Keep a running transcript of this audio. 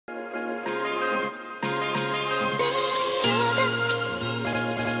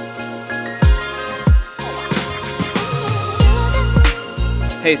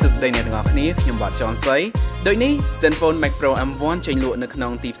Hey សួស្តីអ្នកទាំងអស់គ្នាខ្ញុំបាទចនស័យដូចនេះ Zenfone Max Pro M1 ចេញលក់នៅក្នុ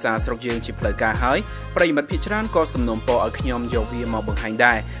ងទីផ្សារស្រុកយើងជាផ្លូវការហើយប្រិយមិត្តភាគច្រើនក៏សំណូមពរឲ្យខ្ញុំយកវាមកបង្ហាញ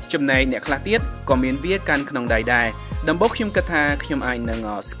ដែរចំណែកអ្នកខ្លះទៀតក៏មានវាកាន់ក្នុងដៃដែរដំបូងខ្ញុំគិតថាខ្ញុំអាចនឹង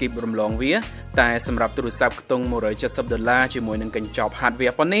skip រំលងវាតែសម្រាប់ទូរស័ព្ទខ្ទង់$170ជាមួយនឹងកញ្ចប់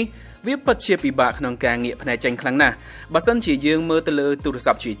hardware ប៉ុណ្នេះវាពិតជាពិបាកក្នុងការងាកផ្នែកចេញខ្លាំងណាស់បើសិនជាយើងមើលទៅលើទូរ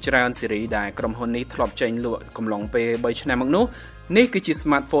ស័ព្ទជាច្រើនស៊េរីដែលក្រុមហ៊ុននេះធ្លាប់ចេញលក់កំឡុងពេល3ឆ្នាំមកនោះនេះគឺជា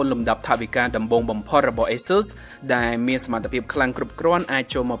smartphone លំដាប់ថវិកាដំបូងបំផុតរបស់ Asus ដែលមានសមត្ថភាពខ្លាំងគ្រប់គ្រាន់អាច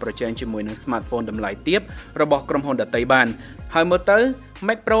ចូលមកប្រជែងជាមួយនឹង smartphone តម្លៃទាបរបស់ក្រុមហ៊ុនដទៃបានហើយមើលទៅ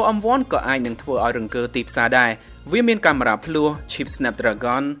Max Pro M1 ក៏អាចនឹងធ្វើឲ្យរង្គើទីផ្សារដែរវាមានកាមេរ៉ាភ្លោះ chip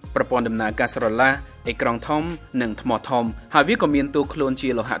Snapdragon ប្រព័ន្ធដំណើរការស្រឡះអេក្រង់ធំនិងថ្មធំហើយវាក៏មានតួខ្លួនជា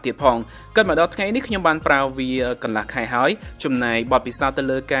លោហៈទៀតផងគិតមកដល់ថ្ងៃនេះខ្ញុំបានប្រើវាកន្លះខែហើយចំណែកបទពិសោធន៍ទៅ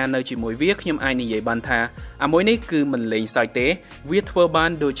លើការនៅជាមួយវាខ្ញុំអាចនិយាយបានថាអាមួយនេះគឺមិនលេងសើចទេវាធ្វើបា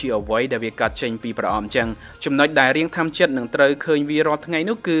នដូចជាអ្វីដែលវាកាត់ចេញពីប្រអប់អញ្ចឹងចំណុចដែលរៀងthamចិត្តនឹងត្រូវឃើញវារាល់ថ្ងៃ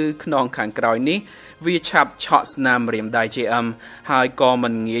នោះគឺខ្នងខាងក្រោយនេះវាឆាប់ឆក់ស្នាមម្រាមដៃ JM ហើយក៏មិ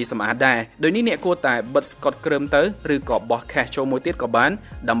នងាយសម្អាតដែរដូចនេះអ្នកគួរតែបិទស្កុតគ្រើមទៅឬក៏បោះ cache ចូលមួយទៀតក៏បាន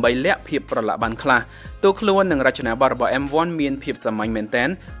ដើម្បីលាក់ភាពប្រឡាក់បានខ្លះតួខ្លួននិងរចនាប័ទ្មរបស់ M1 មានភាពសាមញ្ញមែនទែន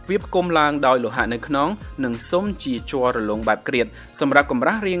វាផ្គុំឡើងដោយលោហៈនៅក្នុងនិងស៊ុំជាជ័ររលោងបែបក្រៀតសម្រាប់កម្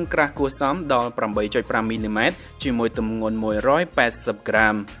រាស់រាងក្រាស់គួរសមដល់ 8.5 មីលីម៉ែត្រជាមួយទម្ងន់180ក្រា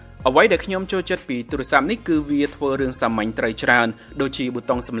មអ្វីដែលខ្ញុំចូលចិត្តពីទូរស័ព្ទនេះគឺវាធ្វើរឿងសាមញ្ញត្រូវច្រើនដូចជាប៊ូ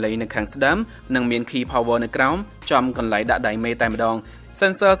តុងសំឡេងនៅខាងស្ដាំនិងមាន key power នៅក្រោមចំកន្លែងដាក់ដៃមេតែម្ដង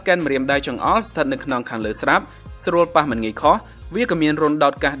sensor scan ម្រាមដៃចង្អុលស្ថិតនៅក្នុងខាងលើស្រាប់ស្រួលប៉ះមិនងាយខុសវាក៏មានរុនដោ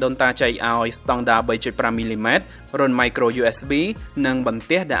តកាសដូនតាចែកឲ្យ standard 3.5 មីលីម៉ែត្ររុន micro USB និងបន្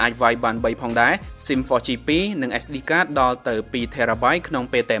ទះដែលអាចវាយបាន3ផងដែរ SIM 4G 2និង SD card ដល់ទៅ 2TB ក្នុង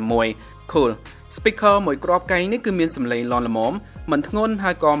ពេលតែមួយ Cool speaker មួយគ្រាប់កែងនេះគឺមានសំឡេងលាន់ល្មមមិនធ្ងន់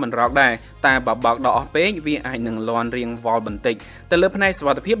ហើយក៏មិនរោកដែរតែបើបោកដល់អស់ពេកវាអាចនឹងលាន់រៀងវល់បន្តិចទៅលើផ្នែកសុវ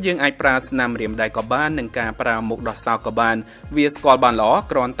ត្ថិភាពយើងអាចប្រើស្នាមម្រាមដៃក៏បាននិងការប្រើមុខដោះសោក៏បានវាស្គាល់បានល្អ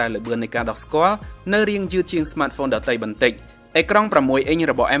គ្រាន់តែល្បឿននៃការដោះស្គាល់នៅរៀងយឺតជាង smartphone ដទៃបន្តិចអេក្រង់6អ៊ីញ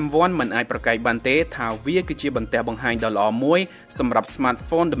របស់ M1 មិនអាចប្រកែកបានទេថាវាគឺជាបន្ទះបង្ហាញដ៏ល្អមួយសម្រាប់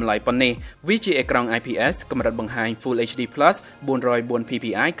smartphone តម្លៃប៉ុណ្នេះវាជាអេក្រង់ IPS កម្រិតបង្ហាញ Full HD+ 404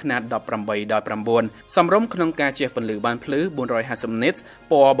 ppi ខ្នាត 18:9 សមរម្យក្នុងការជះពន្លឺបានភ្លឺ450 nits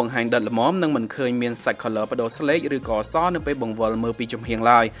ពណ៌បង្ហាញដិតល្មមនិងមិនឃើញមានសាច់ color បដូរស្លេកឬក៏អសនៅពេលបង្វិលមើលពីចំហៀង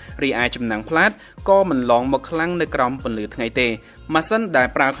ឡើយរីឯចំណាំងផ្លាតក៏មិនឡងមកខ្លាំងនៅក្រោមពន្លឺថ្ងៃទេម៉ាស៊ីនដែល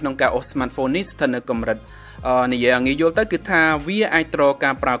ប្រើក្នុងការអូស smartphone នេះស្ថិតនៅកម្រិតនិយាយងាយយល់ទៅគឺថាវាអាចទ្រាំ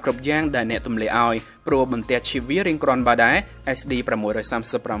ការប្រើគ្រប់យ៉ាងដែលអ្នកទម្លាក់ឲ្យព្រោះបន្ទះឈីបវារៀងគ្រាន់បើដែរ SD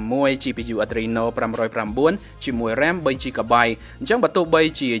 636 GPU Adreno 509ជាមួយ RAM 3GB អញ្ចឹងបើទោះបី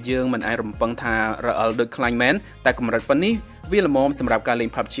ជាយើងមិនអាចរំពឹងថារអិលដូចខ្លាញ់មែនតែកម្រិតប៉ុណ្នេះវាល្មមសម្រាប់ការលេង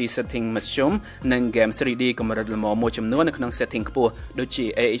PUBG setting មធ្យមនិង game 3D កម្រិតល្មមមួយចំនួននៅក្នុង setting ខ្ពស់ដូចជា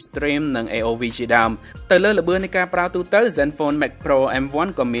A Extreme និង AOV ជាដើមទៅលើល្បឿននៃការប្រើទូទៅ Zenfone Max Pro M1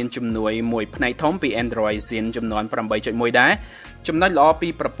 ក៏មានជំនួយមួយផ្នែកធំពី Android Zen ចំនួន 8.1 ដែរចំណុចល្អពី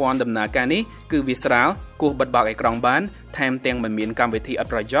ប្រព័ន្ធដំណើរការនេះគឺវាស្រាលគោះបិទបើកអេក្រង់បានថែមទាំងមិនមានកម្មវិធីអ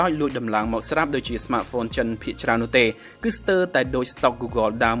ត់ប្រយោជន៍លួចដំឡើងមកស្រាប់ដូចជា smartphone ចិនភាគច្រើននោះទេគឺស្ទើរតែដូច stock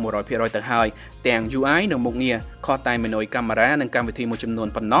Google ដើម 100% ទៅហើយទាំង UI និងមុខងារខុសតែមេនុយកាមេរ៉ានិងកម្មវិធីមួយចំនួន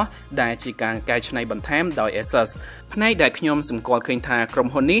ប៉ុណ្ណោះដែលជាការកែច្នៃបន្ថែមដោយ Asus ផ្នែកដែលខ្ញុំសម្គាល់ឃើញថាក្រុម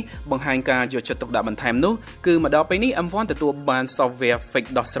ហ៊ុននេះបង្ហាញការយកចិត្តទុកដាក់បន្ថែមនោះគឺមកដល់ពេលនេះ M1 ទទួលបាន software fix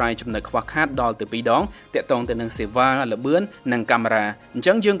ដោះស្រាយចំណុចខ្វះខាតដល់ទៅ2ដងទាក់ទងទៅនឹងសេវាល្បឿននិងកាមេរ៉ាអញ្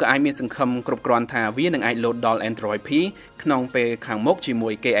ចឹងយើងក៏អាចមានសង្ឃឹមគ្រប់គ្រាន់ថាវានឹងអាចលោតដល់ Android P ក្នុងពេលខាងមុខជាមួ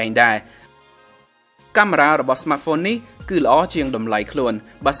យគេឯងដែរកាមេរ៉ារបស់ smartphone នេះគឺល្អជាងតម្លៃខ្លួន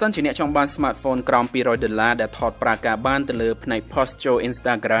បើសិនជាអ្នកចង់បាន smartphone ក្រោម$200ដែលថតប្រើការបានទៅលើផ្នែក post ចូល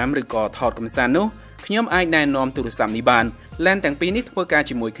Instagram ឬក៏ថតកម្សាន្តនោះខ្ញុំអាចណែនាំទូរស័ព្ទនេះបាន lens ទាំងពីរនេះធ្វើការ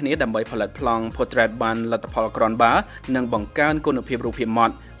ជាមួយគ្នាដើម្បីផលិតប្លង់ portrait បានលទ្ធផលក្រាន់បើនិងបង្កើនគុណភាពរូបភាពម៉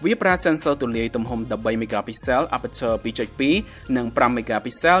ត់វាប្រើ sensor ទូលាយទំហំ13 megapixel aperture 2.2 និង5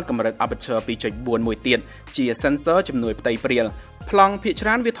 megapixel កម្រិត aperture 2.4 មួយទៀតជា sensor ជំនួយផ្ទៃព្រាលប្លង់ភាគច្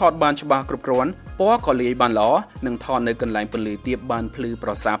រើនវាថតបានច្បាស់គ្រប់គ្រាន់ពណ៌ក៏លាយបានល្អនិងថតនៅកន្លែងពន្លឺទាបបានភ្លឺប្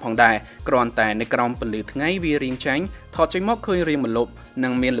រសើរផងដែរគ្រាន់តែនៅក្រោមពន្លឺថ្ងៃវារាងចាញ់ថតចេញមកឃើញរាងម្លប់និ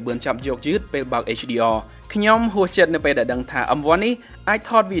ងមានល្បឿនចាប់យកយឺតពេលបើក HDR ខ្ញុំហួសចិត្តនៅពេលដែលដឹងថា M1 នេះអាច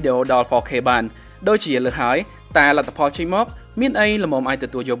ថតវីដេអូដល់ 4K បានដូចជាលើហើយតែលទ្ធផលចេញមកមានអីល្មមអាចទ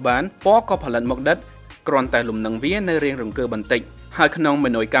ទួលយកបានពណ៌ក៏ផលិតមកដិតគ្រាន់តែលំនឹងវានៅរាងរង្គើបន្តិចហើយក្នុងមេ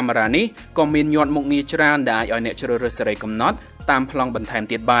នុយកាមេរ៉ានេះក៏មានញាត់មុខងារច្រើនដែលអាចឲ្យអ្នកជ្រើសរើសសេរីកំណត់តាមប្លង់បន្ថែម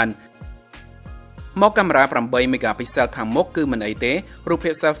ទៀតបាន មកកាមេរ៉ា8 megapixel ខាងមុខគឺមិនអីទេរូបភា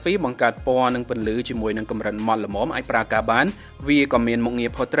ព selfie បង្កើតពណ៌និងពន្លឺជាមួយនឹងកម្រិតម៉ត់ល្មមអាចប្រើការបានវាក៏មានមុខងារ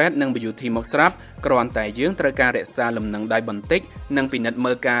portrait និង beauty មកស្រាប់គ្រាន់តែយើងត្រូវការរក្សាលំនឹងដៃបន្តិចនិងពិនិត្យ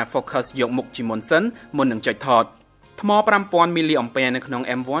មើលការ focus យកមុខជាមុនសិនមុននឹងចុចថតថ្ម 5000 មីលីអង្ពែរនៅក្នុង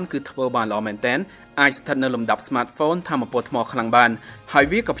M1 គឺធ្វើបានល្អមែនទែនអាចស្ថិតនៅលំដាប់ smartphone ថាមពលថ្មខ្លាំងបានហើយ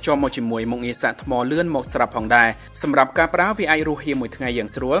វាក៏ភ្ជាប់មកជាមួយមុខងារសាកថ្មលឿនមកស្រាប់ផងដែរសម្រាប់ការប្រើវាអាចរស់ហៀមួយថ្ងៃយ៉ាង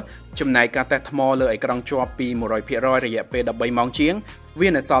ស្រួលចំណែកការតេស្តថ្មលើអេក្រង់ជាប់ពី 100% រយៈពេល 13 ម៉ោងជាងវា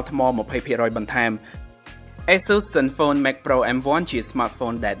នៅសល់ថ្ម 20% បន្ថែមAsus Zenfone Max Pro M1 ជា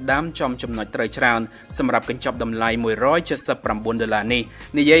smartphone ដែលដាំចំចំណុចត្រូវច្រើនសម្រាប់កញ្ចប់តម្លៃ$179នេះ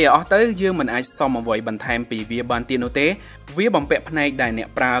និយាយឲ្យអស់ទៅយើងមិនអាចសមអ្វីបន្ថែមពីវាបានទៀតនោះទេវាបំពាក់ផ្នែកដែលអ្នក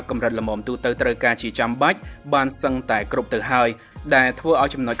ប្រើកម្រិតល្មមទូទៅត្រូវការជាចាំបាច់បានសឹងតែគ្រប់ទៅហើយដែលធ្វើឲ្យ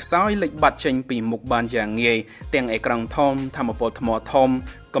ចំណុចខ្សោយលេចបាត់ចេញពីមុខបានយ៉ាងងាយទាំងអេក្រង់ធំថាមពលថ្មធំ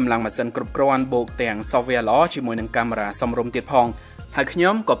កម្លាំងម៉ាស៊ីនគ្រប់គ្រាន់បូកទាំង software ល្អជាមួយនឹងកាមេរ៉ាសមរម្យទៀតផងហើយខ្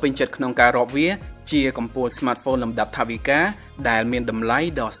ញុំក៏ពេញចិត្តក្នុងការរាប់វាជាកម្ពុជា smartphone លំដាប់ថវិកាដែលមានតម្លៃ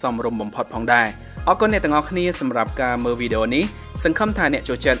ដ៏សមរម្យបំផុតផងដែរអរគុណអ្នកទាំងអស់គ្នាសម្រាប់ការមើលវីដេអូនេះសង្ឃឹមថាអ្នក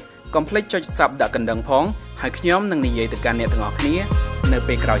ចូលចិត្តកុំភ្លេចចុច Sub ដាក់កណ្ដឹងផងហើយខ្ញុំនឹងនិយាយទៅកាន់អ្នកទាំងអស់គ្នានៅ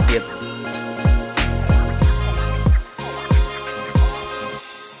ពេលក្រោយទៀត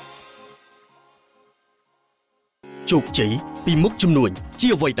ជោគជ័យពីមុខជំនួញជា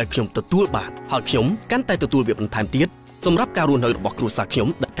អ្វីដែលខ្ញុំទទួលបានហើយខ្ញុំកាន់តែទទួលវាបន្ថែមទៀតសម្រាប់ការរស់នៅរបស់គ្រួសារខ្ញុំ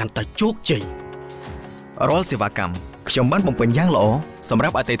ដែលកាន់តែជោគជ័យរាល់សេវាកម្មខ្ញុំបានបំពេញយ៉ាងល្អសម្រា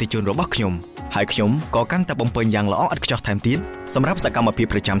ប់អតិថិជនរបស់ខ្ញុំហើយខ្ញុំក៏កាន់តែបំពេញយ៉ាងល្អឥតខ្ចោះថែមទៀតសម្រាប់សកម្មភាព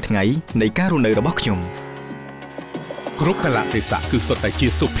ប្រចាំថ្ងៃនៃការរស់នៅរបស់ខ្ញុំគ្រប់កលៈទេសៈគឺសុទ្ធតែជា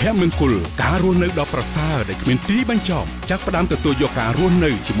សុភមង្គលការរស់នៅដ៏ប្រសើរដែលគ្មានទីបញ្ចប់ចាប់ផ្ដើមទទួលយកការរស់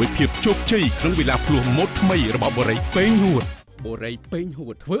នៅជាមួយភាពជោគជ័យក្នុងវេលាភ្លោះម៉ូដថ្មីរបស់បូរីពេញហួតបូរីពេញហួ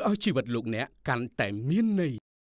តធ្វើឲ្យជីវិតលោកអ្នកកាន់តែមានន័យ